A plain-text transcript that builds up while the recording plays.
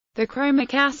The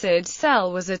chromic acid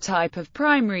cell was a type of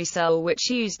primary cell which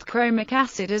used chromic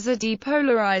acid as a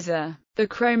depolarizer. The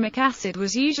chromic acid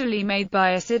was usually made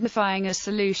by acidifying a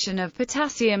solution of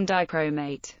potassium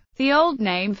dichromate. The old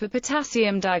name for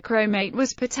potassium dichromate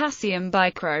was potassium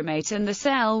bichromate, and the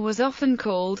cell was often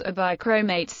called a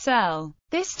bichromate cell.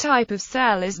 This type of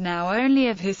cell is now only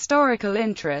of historical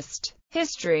interest.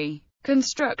 History.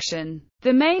 Construction.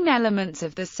 The main elements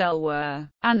of the cell were: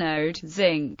 anode,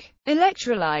 zinc;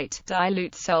 electrolyte,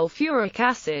 dilute sulfuric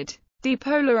acid;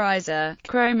 depolarizer,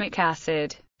 chromic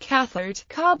acid; cathode,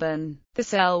 carbon. The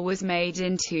cell was made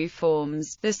in two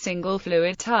forms: the single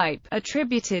fluid type,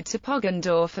 attributed to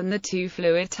Poggendorff, and the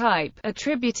two-fluid type,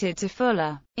 attributed to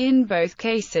Fuller. In both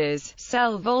cases,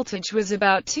 cell voltage was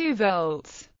about 2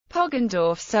 volts.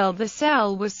 Poggendorff cell. The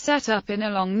cell was set up in a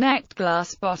long-necked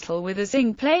glass bottle with a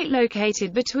zinc plate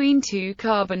located between two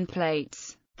carbon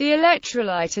plates. The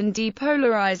electrolyte and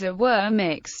depolarizer were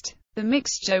mixed. The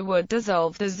mixture would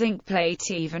dissolve the zinc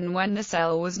plate even when the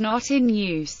cell was not in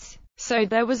use, so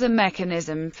there was a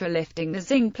mechanism for lifting the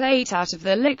zinc plate out of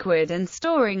the liquid and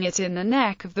storing it in the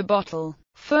neck of the bottle.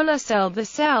 Fuller cell. The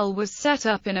cell was set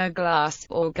up in a glass,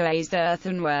 or glazed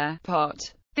earthenware,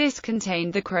 pot. This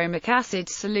contained the chromic acid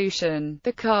solution,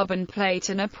 the carbon plate,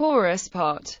 and a porous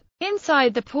pot.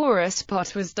 Inside the porous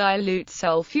pot was dilute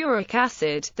sulfuric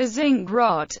acid, the zinc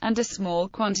rod, and a small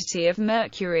quantity of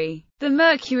mercury. The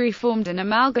mercury formed an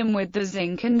amalgam with the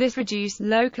zinc, and this produced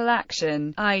local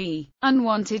action, i.e.,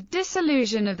 unwanted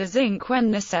dissolution of the zinc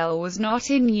when the cell was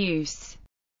not in use.